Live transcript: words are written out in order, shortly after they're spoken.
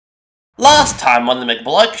Last time on the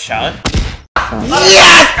McBloke show.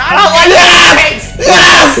 Yes! Yes!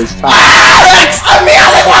 Yes! Alex! I'm the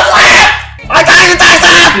only one left! I got you,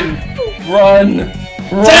 Jason! Run!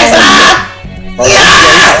 Jason!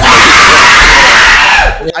 Yes!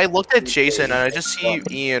 I looked at Jason and I just see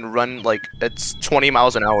Ian run like it's 20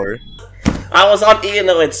 miles an hour. I was on Ian.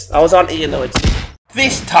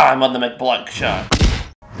 This time on the McBloke show.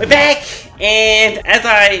 We're back, and as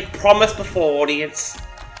I promised before, audience,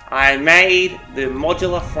 I made the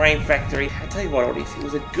modular frame factory. I tell you what, audience, it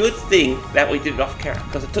was a good thing that we did it off camera,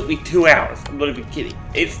 because it took me 2 hours. I'm not even kidding.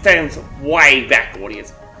 It stands way back,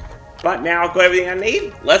 audience. But now I've got everything I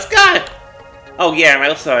need. Let's go! Oh yeah, and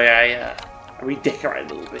also I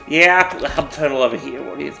redecorated a little bit. Yeah, I put the hub terminal over here,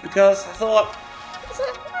 audience, because I thought,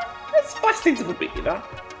 let's spice things up a bit, you know?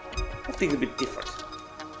 Make things a bit different.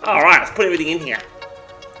 Alright, let's put everything in here.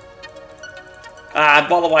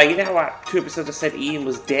 By the way, you know how 2 episodes I said Ian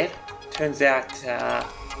was dead? Turns out he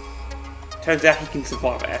can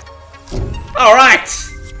survive it. Alright!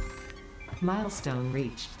 Milestone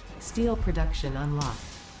reached. Steel production unlocked.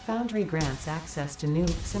 Foundry grants access to new,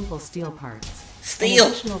 simple steel parts. Steel!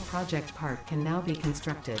 An additional project part can now be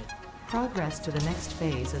constructed. Progress to the next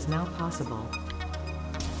phase is now possible.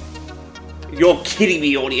 You're kidding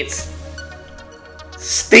me, audience.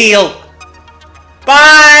 Steel!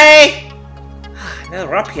 Bye! Now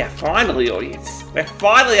we're up here, finally, audience. We're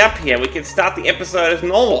finally up here. We can start the episode as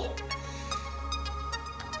normal.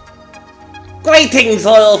 Greetings,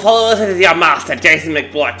 loyal followers. It is your master, Jason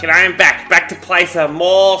McBloke, and I am back to play some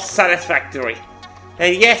more Satisfactory.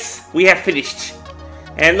 And yes, we have finished.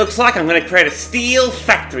 And it looks like I'm going to create a steel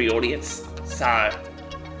factory, audience. So,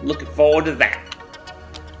 looking forward to that.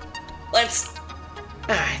 Let's...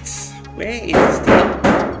 Alright, where is the steel?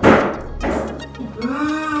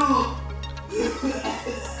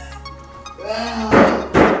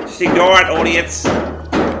 Just ignore it, audience.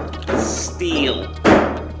 Steel.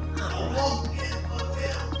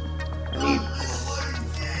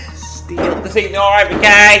 Steel. Just ignore it,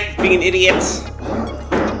 okay? Being idiots.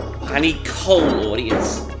 I need coal,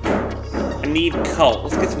 audience. I need coal.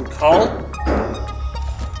 Let's get some coal.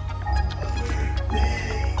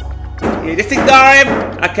 Yeah, just ignore him.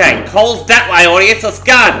 Okay, coal's that way, audience. Let's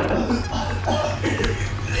go.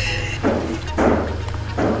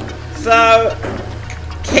 So,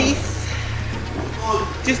 Keith,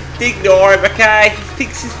 just ignore him, okay? He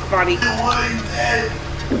thinks he's funny.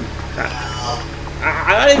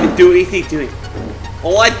 I don't even do anything to him.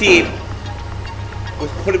 All I did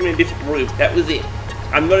was put him in a different room. That was it.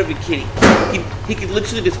 I'm not even kidding. He can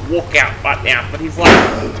literally just walk out right now, but he's like,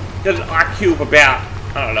 got an IQ of about,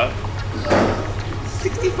 I don't know,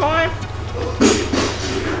 65?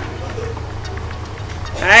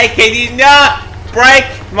 Hey, can you not break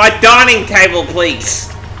my dining table, please?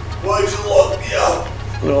 Why'd you lock me up?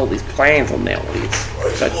 I've got all these plans on there, audience.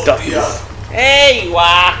 Why'd you lock me up? Hey, you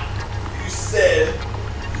are. You said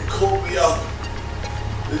you called me up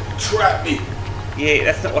and you trapped me. Yeah,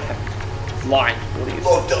 that's not what happened. It's lying, audience.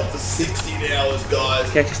 Locked up for 16 hours, guys.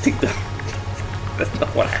 Okay, just take the... That's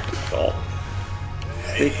not what happened at all. I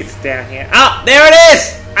think it's down here. Oh, there it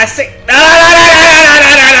is! I see... No!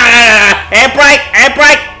 Handbrake!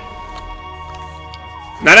 Handbrake!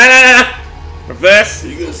 No. Reverse. Are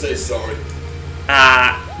you gonna say sorry?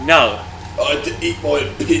 No. I had to eat my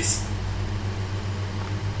own piss.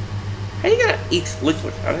 How you gonna eat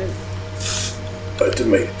liquid? I don't know. I had to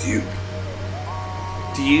make Dew.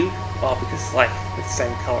 Dew? Oh, because it's like the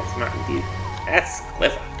same color as Mountain Dew. That's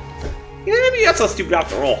clever. You know, maybe you're not so stupid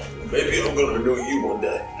after all. Maybe I'm gonna annoy you one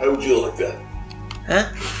day. How would you like that? Huh?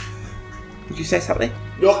 Did you say something?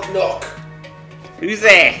 Knock knock. Who's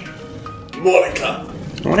there? Monica.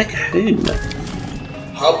 Monica who?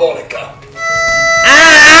 Harmonica.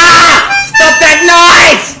 Ah! Stop that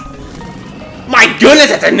noise! My goodness,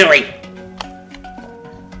 that's annoying!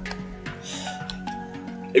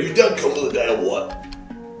 Have you done call of the day or what?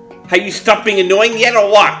 Have you stopped being annoying yet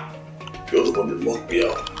or what? You're the one that locked me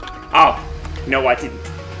up. Oh, no I didn't.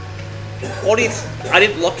 Audience, I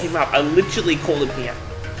didn't lock him up. I literally called him here.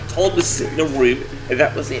 Told him to sit in a room, and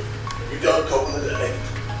that was it. You done call of the day?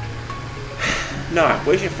 No,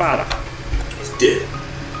 where's your father? He's dead.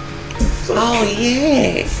 Oh,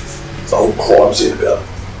 yeah. It's a whole crime scene about it.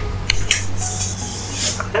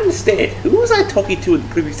 I don't understand. Who was I talking to in the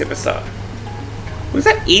previous episode? Was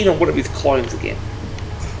that Ian or one of his clones again?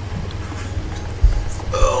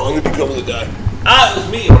 Oh, I'm gonna be comment of the day. Ah, it was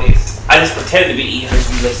me, audience. I just pretended to be Ian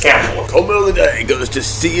and the soundboard. Comment of the day goes to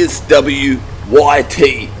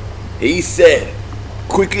CSWYT. He said,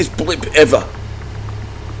 quickest blip ever.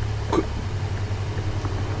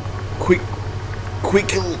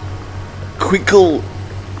 quickle.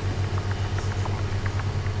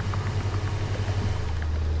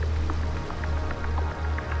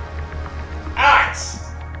 Alright,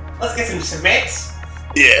 let's get some cement.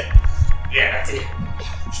 Yeah. Yeah, that's it.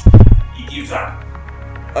 You use that.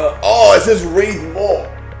 Oh, it says read more.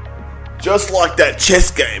 Just like that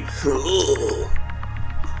chess game.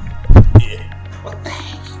 Yeah. What the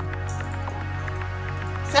heck?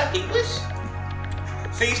 Is that English?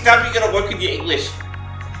 CSW gonna work with your English.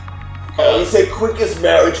 Oh, he said quickest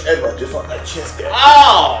marriage ever, just like that chess game.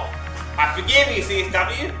 Oh! I forgive you,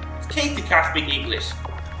 CSW. It's Keith who can't speak English.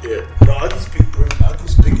 Yeah. No, I can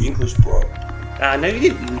speak English, bro. No, you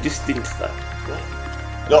didn't. You just didn't, though.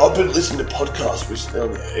 No, I've been listening to podcasts recently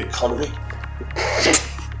on the economy.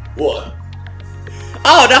 What?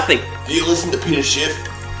 Oh, nothing. Do you listen to Peter Schiff?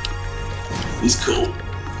 He's cool.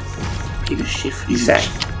 Peter Schiff, He's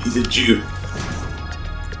a Jew.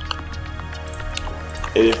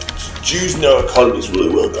 And if Jews know economies really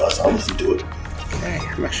well, guys, I'll listen to it. Okay,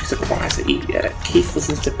 I'm actually surprised that Keith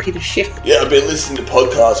listens to Peter Schiff. Yeah, I've been listening to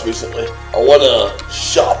podcasts recently. I want to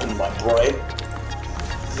sharpen my brain.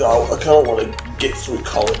 I kind of want to get through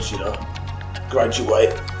college, you know, graduate.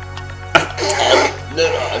 No,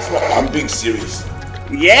 it's not. I'm being serious.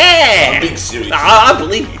 Yeah! I'm being serious. I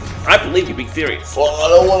believe you. I believe you're being serious. Well, I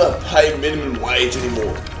don't want to pay minimum wage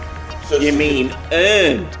anymore. So You mean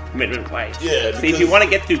earn minimum wage? Yeah, See, if you want to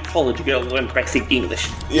get through college, you gotta learn basic English.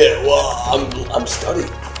 Yeah, well, I'm studying.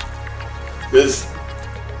 Because,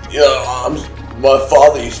 you know, my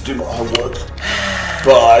father used to do my homework,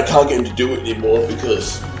 but I can't get him to do it anymore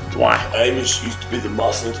because Why? Amish used to be the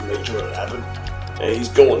muscle to make sure it happened, and he's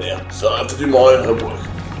gone now, so I have to do my own homework.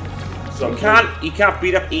 So You can't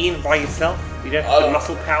beat up Ian by yourself. You don't have the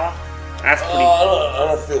muscle power. That's pretty. I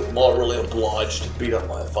don't feel morally obliged to beat up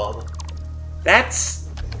my father. That's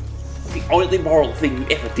the only moral thing you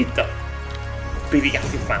ever did, though. Beating up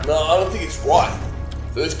your family. No, I don't think it's right.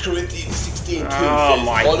 1 Corinthians 16:2 Oh, says,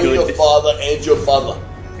 my honor your goodness. father and your mother.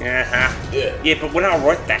 Uh-huh. Yeah. Yeah, but when I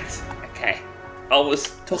wrote that, okay, I was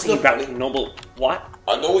talking not about funny. normal. What?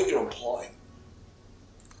 I know what you're implying.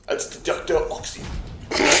 That's deductor oxy.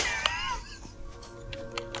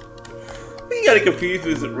 You got to confuse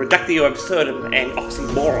with reductio absurdum and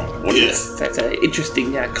oxymoron. What Yeah. is? That's an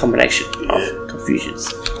interesting combination Yeah. of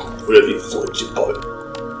confusions. Whatever you float your boat.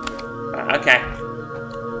 Okay.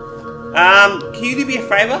 Can you do me a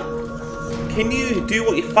favor? Can you do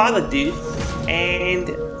what your father did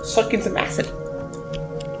and soak in some acid?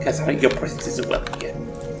 Because I think your presence isn't welcome yet.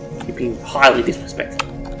 You're being highly disrespectful.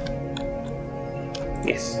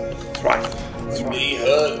 Yes, that's right. That's right. Knee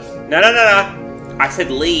hurts. No. I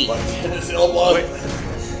said leave. My tennis elbow.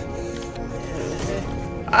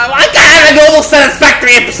 I can have a normal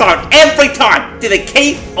satisfactory episode every time. Did it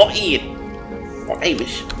Keith or Ian? Or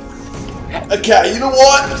Amish? Okay, you know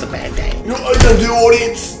what? That was a bad day. You know what we're gonna do,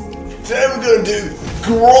 audience? Today we're gonna do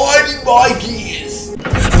grinding my gears.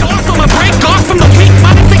 Off from a break, off from the weak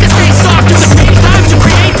mind, think I stay soft at the same time to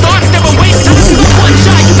create thoughts, never waste time. You got one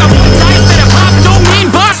shot, you got one life, better pop, don't mean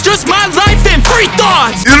boss, just my life and free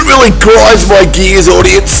thoughts. It really grinds my gears,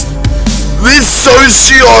 audience. This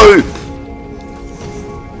socio.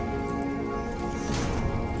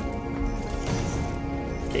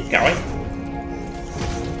 Keep going.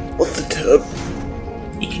 What's the term?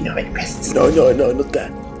 Economic pests. No, not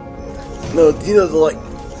that. No, you know,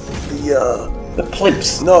 the The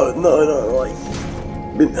plimps. No, like.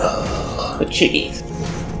 The chiggies.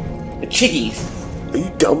 The chiggies. Are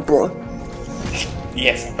you dumb, bro?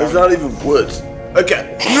 Yes. There's not even words.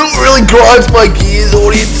 Okay. You know what really grinds my gears,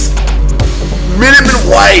 audience? Minimum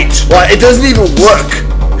wage. Like, it doesn't even work.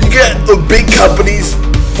 You get the big companies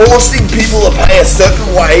forcing people to pay a certain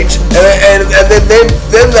wage, and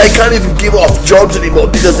then they can't even give off jobs anymore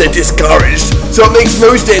because they're discouraged. So it makes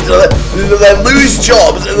no sense. They lose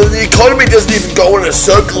jobs, and then the economy doesn't even go in a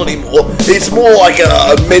circle anymore. It's more like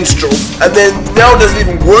a menstrual, and then now it doesn't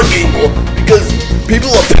even work anymore because people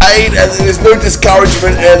are paid, and there's no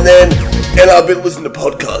discouragement. And I've been listening to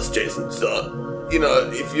podcasts, Jason. So you know,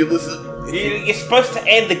 if you listen, You're supposed to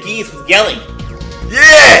end the gears with yelling.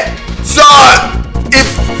 yeah. So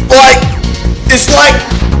it's like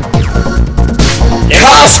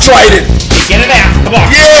castrated. You get it out. Come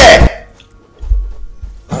on. Yeah.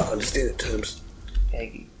 I don't understand the terms.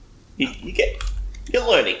 You're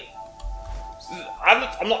learning.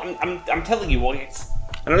 I'm telling you, audience.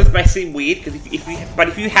 I know this may seem weird, because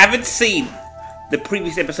if you haven't seen the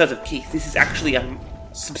previous episodes of Keith, this is actually a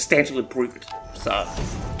substantial improvement. So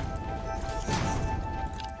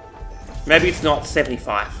maybe it's not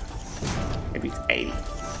 75. Maybe it's 80.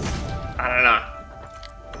 I don't know.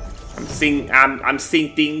 I'm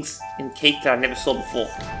seeing things in Keith that I never saw before.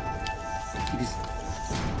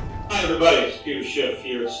 Hi everybody, it's Peter Schiff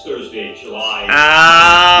here. It's Thursday, July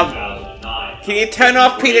 2009. Can you turn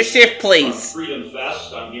off Peter Schiff, please? Freedom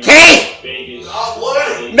Fest. I'm here Keith! in Vegas.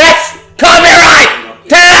 That's copyright!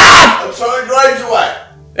 Turn it off! I'm trying to graduate.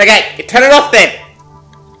 Okay, turn it off then.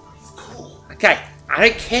 He's cool. Okay, I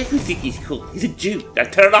don't care if you think he's cool. He's a Jew. Now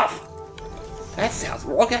turn it off. That sounds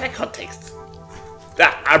wrong out of context.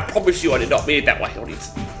 That I promise you I did not mean it that way,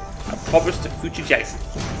 audience. I promise to future Jason.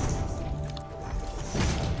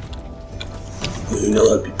 You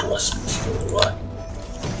know I'd be blessed with you, alright?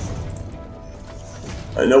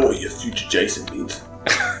 I know what your future Jason means.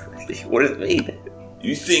 What does it mean?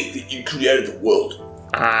 You think that you created the world.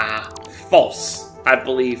 False. I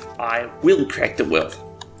believe I will create the world.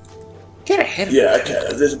 Get ahead of Yeah, it. okay.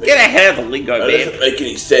 That doesn't make, Get ahead of the lingo, that man. doesn't make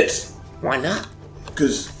any sense. Why not?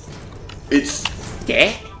 Because it's...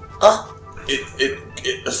 Yeah?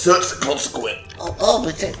 It asserts the consequence. But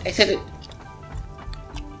I said it.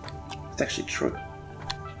 It's actually true.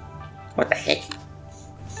 What the heck?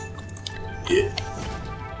 Yeah.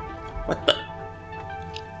 What the?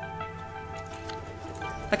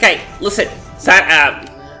 Okay, listen. So,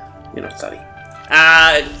 you're not sorry.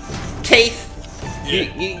 Keith, Yeah.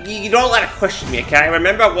 you're not allowed to question me, okay?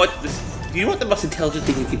 Remember what this. Do you know what the most intelligent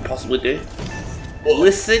thing you can possibly do? What?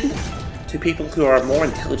 Listen to people who are more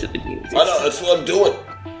intelligent than you. I know, that's what I'm doing.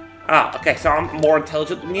 Okay, so I'm more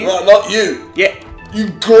intelligent than you? No, not you. Yeah. You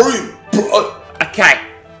grew, bro. Okay.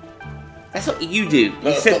 That's what you do.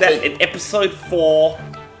 No, You said it's not that me. in episode 4.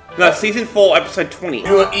 No, season 4, episode 20. You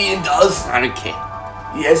know what Ian does? I don't care.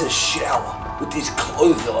 He has a shower with his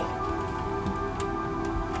clothes on.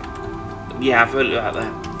 Yeah, I've heard about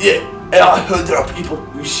that. Yeah, and I heard there are people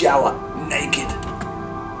who shower naked.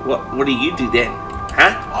 What do you do then?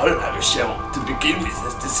 Huh? I don't have a shower to begin with.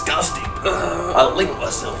 That's disgusting. I lick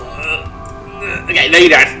myself. Okay, no you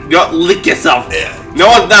don't. You don't lick yourself. Yeah.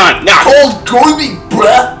 No, no. Called grooming,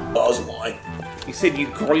 bruh. I was lying. You said you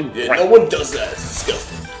groom Yeah, breath, no one does that. It's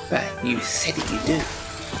disgusting. but you said that you do.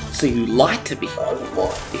 So you lied to me. I don't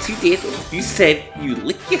lie. Yes, you did. You said you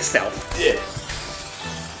lick yourself Yeah,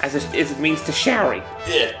 as a means to showering.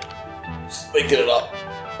 yeah. Just making it up.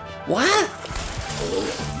 What?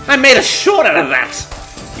 I made a short out of that.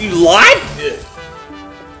 You lied? Yeah.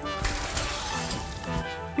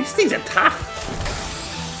 These things are tough.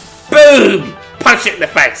 Boom! Punch it in the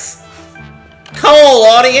face. Coal,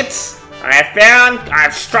 audience. I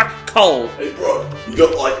have struck coal. Hey, bro, you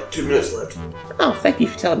got like 2 minutes left. Oh, thank you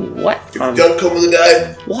for telling me what. If you've done Come of the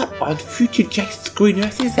Day, What on future Jason's Green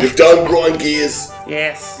Earth is you've that? done Grind Gears,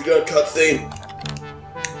 Yes. you got a cutscene.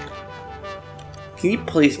 Can you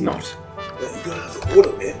please not? Man, you gotta have the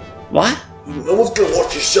order, man. What? No one's gonna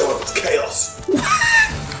watch your show if it's chaos.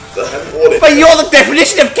 So have an order. But you're the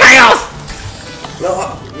definition of chaos! No.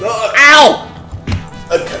 Ow!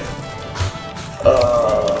 Okay.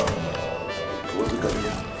 What have we got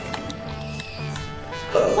here?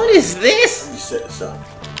 What is this? You set this up.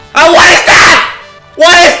 Oh, what is that?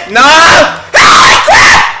 What is? No! Holy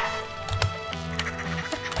crap!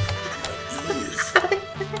 Ears. I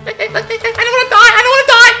don't want to die! I don't want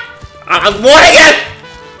to die! I'm warning you!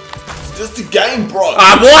 It's just a game, bro.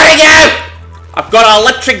 I'm warning you! I've got an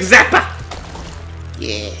electric zapper.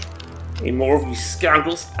 Yeah. Any more of you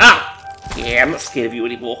scoundrels? Yeah, I'm not scared of you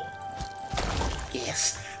anymore.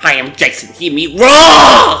 Yes, I am Jason. Hear me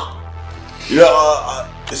roar! You know,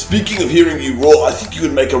 speaking of hearing you roar, I think you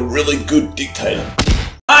would make a really good dictator.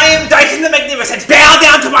 I am Jason the Magnificent. Bow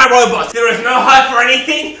down to my robots. There is no hope for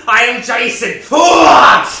anything. I am Jason.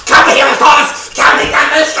 Come to here, Thomas. Come to down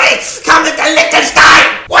the streets. Come to Liechtenstein.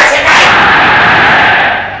 What's your name?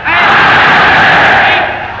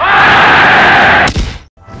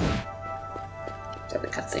 Is that the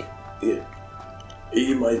cutscene? Yeah.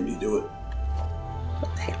 You made me do it.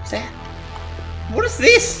 What the heck was that? What is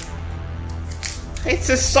this? It's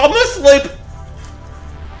a summer sloop!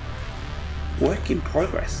 Work in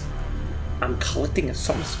progress. I'm collecting a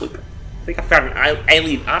summer sloop. I think I found an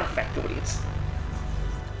alien artifact, audience.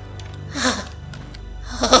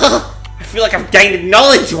 I feel like I've gained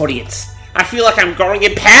knowledge, audience. I feel like I'm growing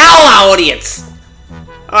in power, audience.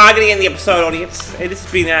 I'm gonna end the episode, audience. Hey, this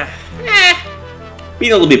has been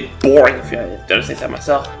been a little bit boring, if I don't say so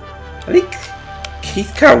myself. I think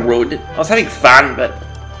Keith kind of ruined it. I was having fun, but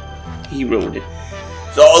he ruined it.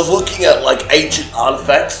 So I was looking at like ancient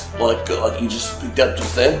artifacts, like you just picked up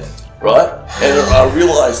just then, right? And I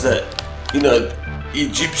realized that, you know,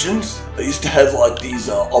 Egyptians, they used to have like these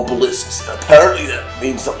obelisks. Apparently that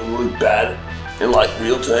means something really bad in like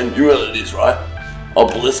real terms. You know what it is, right?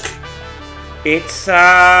 Obelisk. It's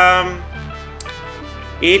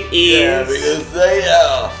it is. Yeah, because they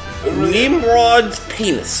Nimrod's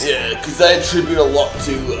penis. Yeah, because they attribute a lot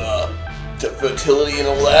to fertility and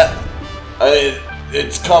all that. I mean,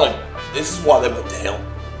 it's kind of. This is why they went to hell.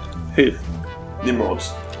 Who?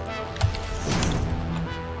 Nimrods.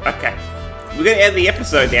 Okay. We're gonna end the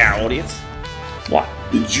episode now, audience. What?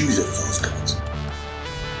 The Jews are false gods.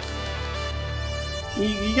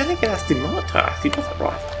 You're gonna get us demonetized. You got that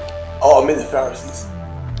right. Oh, I mean the Pharisees.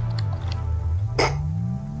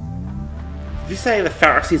 Did you say the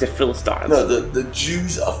Pharisees are Philistines? No, the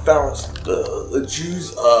Jews are Pharisees. The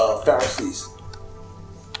Jews are Pharisees.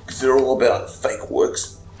 Because they're all about fake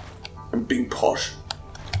works and being posh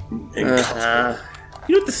and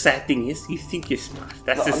You know what the sad thing is? You think you're smart.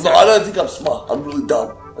 That's the sad. I don't think I'm smart. I'm really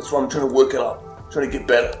dumb. That's why I'm trying to work it up. Trying to get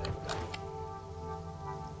better.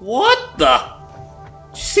 What the?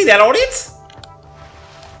 Did you see that, audience?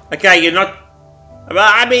 Okay, you're not.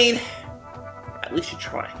 I mean, at least you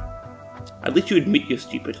try. At least you admit you're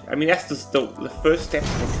stupid. I mean, that's just the first step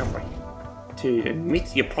to recovery. To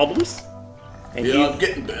admit your problems. And Yeah, I'm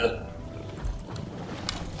getting better.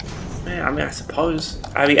 Yeah, I mean, I suppose.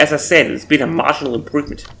 I mean, as I said, it's been a marginal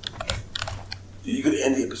improvement. You gotta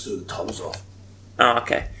end the episode, the timer's off. Oh,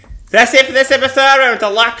 okay. So that's it for this episode. Remember to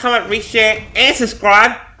like, comment, reshare, and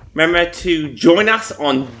subscribe. Remember to join us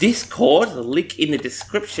on Discord, the link in the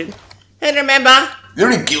description. And remember... Are there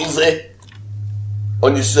any guilds there?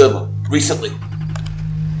 On your server, recently?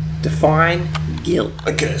 Define guild.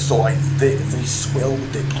 Okay, so like, if they swell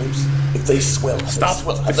with their pumps, if they swell, Stop.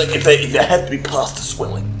 If they have to be past the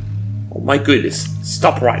swelling. Oh my goodness.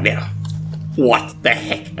 Stop right now. What the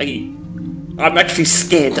heck are you... I'm actually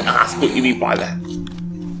scared to ask what you mean by that.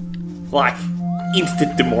 Like,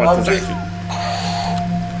 instant demonetization.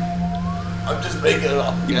 I'm just making it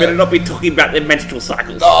up. You better not be talking about their menstrual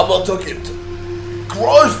cycles. No, I'm not talking.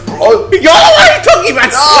 Gross, bro. You're the one talking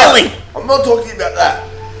about swelling! I'm not talking about that.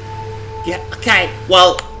 Yeah, okay,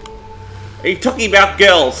 well... Are you talking about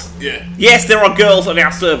girls? Yeah. Yes, there are girls on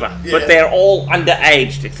our server, Yeah. but they're all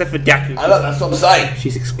underaged, except for Daku. I know, that's what I'm saying.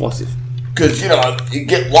 She's explosive. Because, you know, you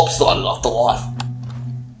get lopsided after life.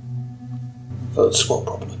 So it's swell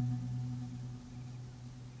properly.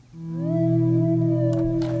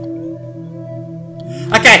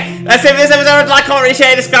 Okay, that's it for this episode. Like, comment,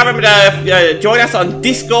 share, subscribe. Remember to join us on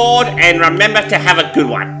Discord, and remember to have a good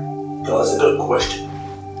one. Guys, I got a question.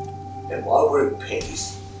 Am I wearing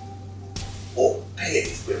panties? Or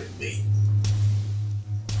panties wearing me?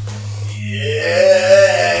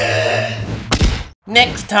 Yeah!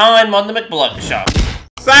 Next time on the McBloke Show.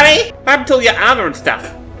 Sonny, what happened to all your armor and stuff?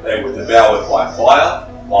 They were devoured by fire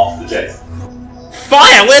off the jet.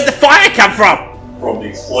 Fire? Where'd the fire come from? From the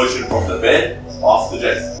explosion from the bed off the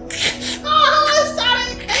jet.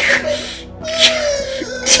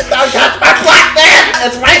 Don't touch my black man!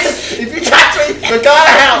 It's racist! If you touch me, you're going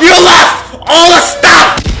to hell! You lost all the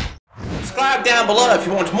stuff! Subscribe down below if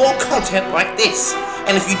you want more content like this.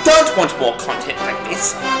 And if you don't want more content like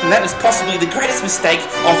this, then that is possibly the greatest mistake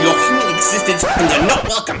of your human existence, and you're not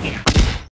welcome here.